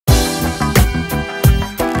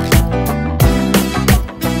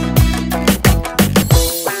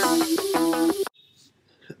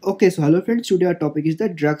Okay, so hello friends, today our topic is the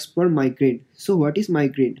drugs for migraine. So what is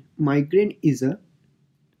migraine? Migraine is a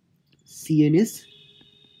CNS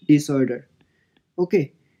disorder.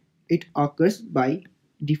 Okay, it occurs by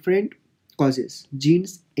different causes: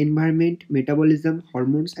 genes, environment, metabolism,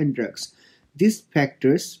 hormones and drugs. These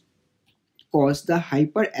factors cause the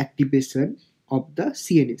hyperactivation of the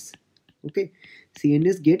CNS. Okay,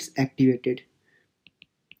 CNS gets activated.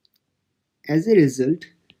 As a result,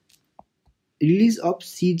 release of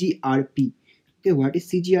CGRP. Okay, what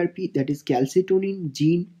is CGRP? That is calcitonin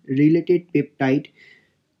gene related peptide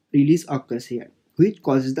release occurs here, which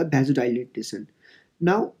causes the vasodilatation.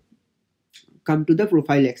 Now come to the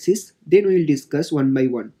prophylaxis, then we will discuss one by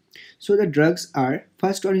one. So the drugs are,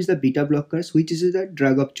 first one is the beta blockers, which is the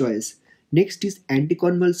drug of choice. Next is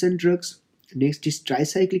anticonvulsant drugs. Next is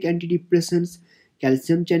tricyclic antidepressants,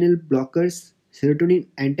 calcium channel blockers, serotonin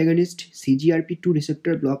antagonist, CGRP2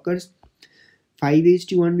 receptor blockers,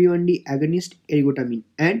 5-HT1B1D agonist, ergotamine,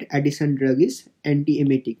 and addition drug is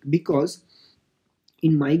antiemetic. Because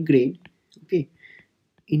in migraine, okay,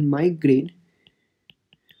 in migraine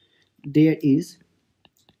there is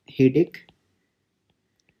headache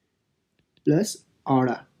plus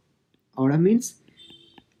aura. Aura means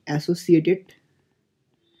associated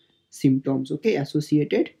symptoms. Okay,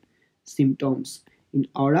 associated symptoms. In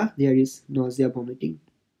aura there is nausea, vomiting.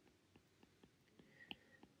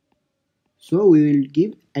 So we will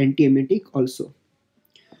give antiemetic also.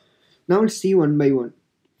 Now let's see one by one.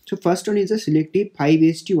 So first one is a selective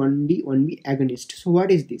 5-HT1D1B agonist. So what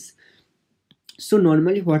is this? So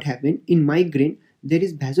normally what happens in migraine, there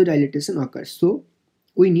is vasodilatation occurs. So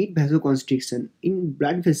we need vasoconstriction. In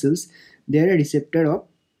blood vessels, there are receptor of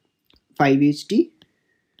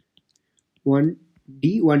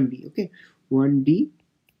 5-HT1D1B. Okay,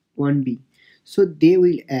 1D1B. So they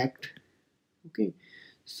will act. Okay,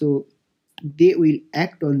 so they will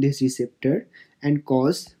act on this receptor and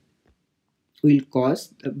will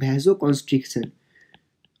cause the vasoconstriction.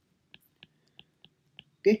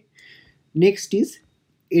 Okay, next is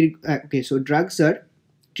okay, so drugs are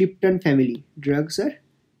triptan family. Drugs are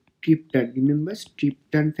triptan, remember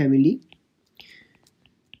triptan family,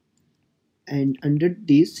 and under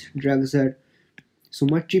these drugs are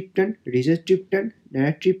Sumatriptan, Rizatriptan,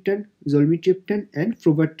 Naratriptan, Zolmitriptan and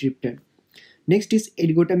Frovatriptan. Next is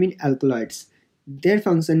Ergotamine alkaloids. Their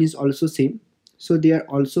function is also same. So they are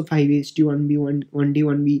also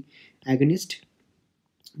 5-HT1B1D1B agonist.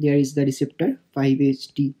 There is the receptor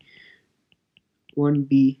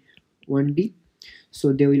 5-HT1B1D.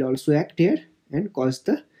 So they will also act here and cause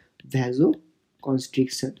the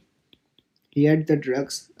vasoconstriction. Here the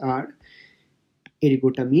drugs are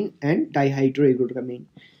ergotamine and dihydroergotamine.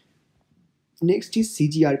 Next is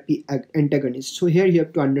CGRP antagonist. So here you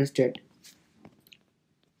have to understand.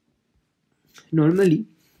 Normally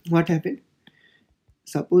what happens?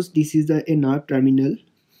 Suppose this is a nerve terminal.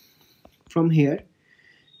 From here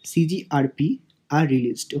CGRP are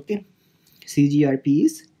released. Okay, CGRP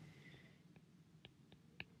is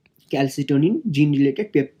calcitonin gene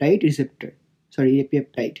related peptide receptor, sorry, a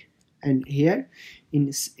peptide, and here in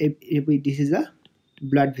this is a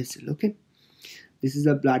blood vessel. Okay, this is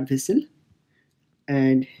a blood vessel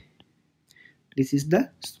and this is the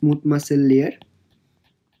smooth muscle layer.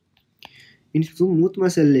 In smooth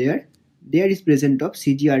muscle layer there is present of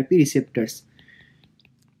CGRP receptors.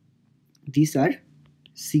 These are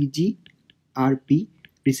CGRP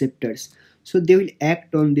receptors. So they will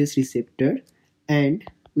act on this receptor and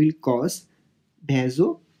will cause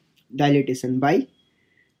vasodilatation by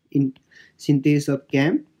in synthesis of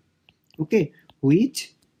CAM, okay,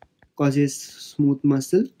 which causes smooth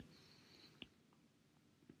muscle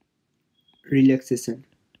relaxation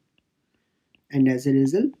and as a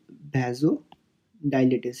result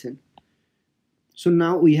vasodilatation. So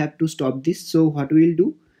now we have to stop this. So what we will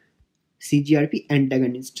do? CGRP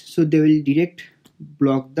antagonist. So they will direct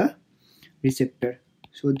block the receptor.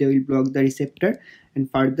 So they will block the receptor and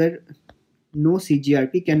further no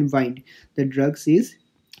CGRP can bind. The drugs is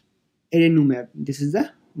Erenumab. This is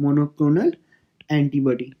the monoclonal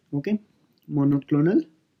antibody. Okay, monoclonal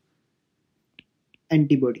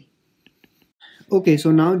antibody. Okay,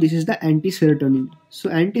 so now this is the anti-serotonin. So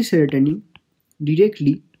anti-serotonin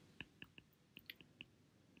directly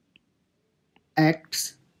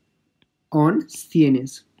acts on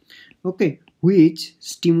CNS, okay, which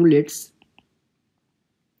stimulates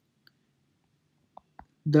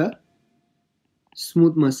the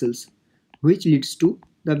smooth muscles, which leads to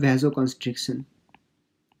the vasoconstriction.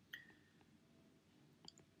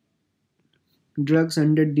 Drugs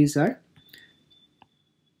under these are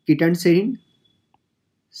Ketanserin,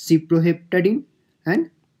 ciproheptadine and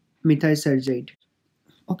methotrexate.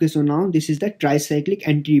 Okay, so now this is the tricyclic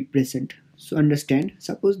antidepressant. So understand,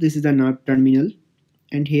 suppose this is the nerve terminal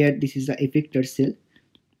and here this is the effector cell.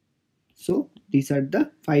 So these are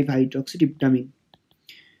the 5-hydroxytryptamine,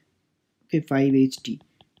 okay, 5-HT.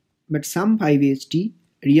 But some 5-HT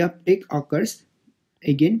reuptake occurs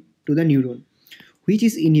again to the neuron, which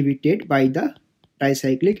is inhibited by the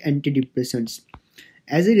tricyclic antidepressants.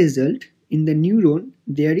 As a result, in the neuron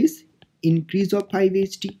there is increase of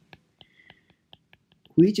 5-HT,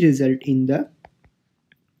 which result in the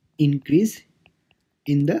increase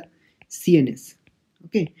in the CNS.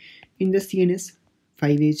 Okay, in the CNS,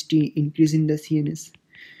 5-HT increase in the CNS.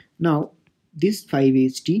 Now this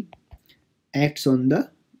 5-HT acts on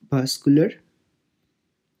the vascular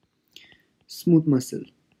smooth muscle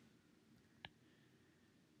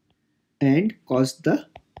and cause the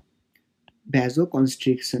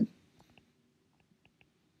vasoconstriction.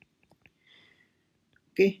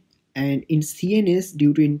 Okay, and in CNS,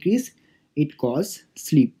 due to increase, it cause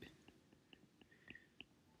sleep.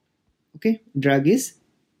 Okay, drug is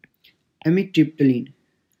amitriptyline.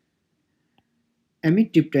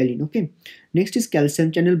 Okay, next is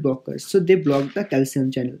calcium channel blockers. So they block the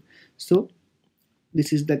calcium channel. So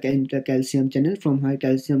this is the calcium channel from where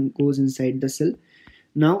calcium goes inside the cell.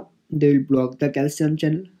 Now they will block the calcium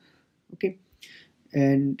channel, okay,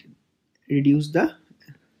 and reduce the,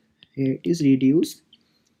 here it is, reduce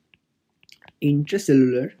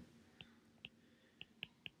intracellular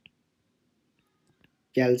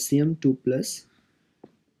calcium 2 plus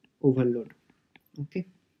overload. Okay,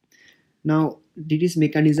 now this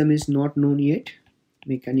mechanism is not known yet.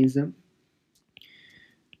 Mechanism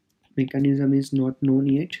is not known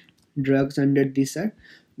yet. Drugs under this are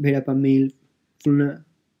verapamil,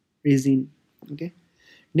 flunarizine. Okay,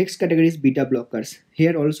 next category is beta blockers.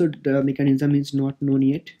 Here also the mechanism is not known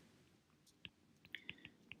yet.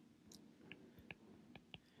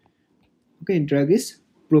 Okay, drug is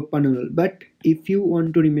propranolol. But if you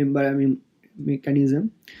want to remember,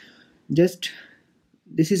 mechanism, just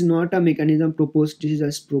this is not a mechanism proposed, this is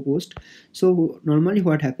just proposed. So normally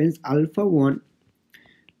what happens, alpha 1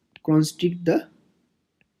 constrict the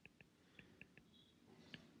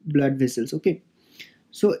blood vessels. Okay,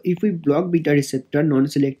 so if we block beta receptor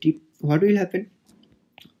non-selective, what will happen?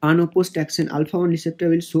 Unopposed action, alpha 1 receptor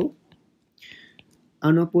will show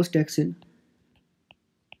unopposed action.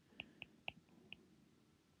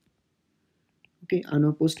 Okay,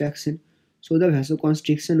 unopposed action, so the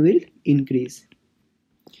vasoconstriction will increase.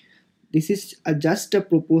 This is just a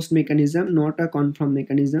proposed mechanism, not a confirmed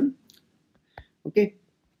mechanism. Okay,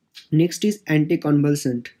 next is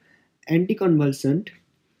anticonvulsant.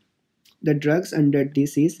 The drugs under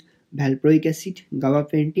this is valproic acid,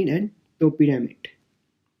 gabapentin and topiramate.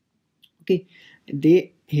 Okay,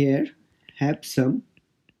 they here have some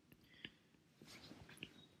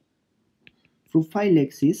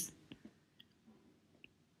prophylaxis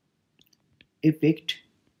effect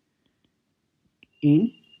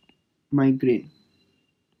in migraine.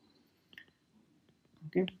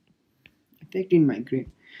 Okay, effect in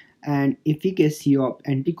migraine, and efficacy of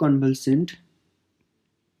anticonvulsant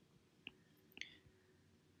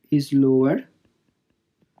is lower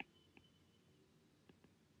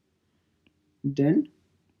than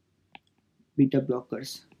beta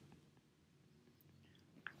blockers.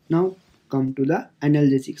 Now come to the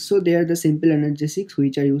analgesics. So they are the simple analgesics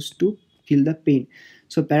which are used to kill the pain.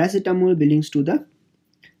 So paracetamol belongs to the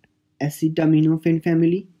acetaminophen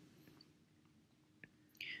family.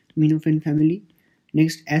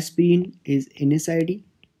 Next, aspirin is NSAID.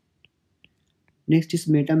 Next is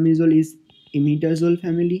metamizole is imidazole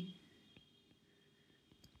family.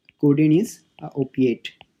 Codeine is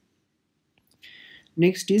opiate.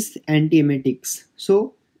 Next is antiemetics.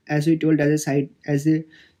 So as we told, as a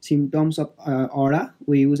symptoms of aura,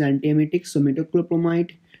 we use antiemetics. So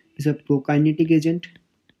metoclopramide is a prokinetic agent.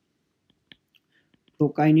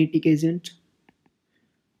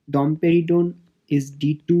 Domperidone is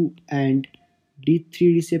D2 and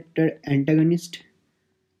D3 receptor antagonist.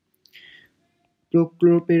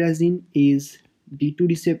 Prochlorperazine is D2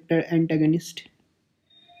 receptor antagonist.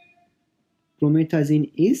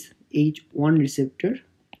 Promethazine is H1 receptor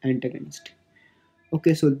antagonist.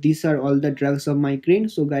 Okay, so these are all the drugs of migraine.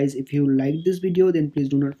 So guys, if you like this video, then please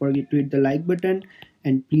do not forget to hit the like button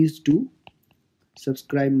and please do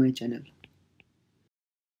subscribe my channel.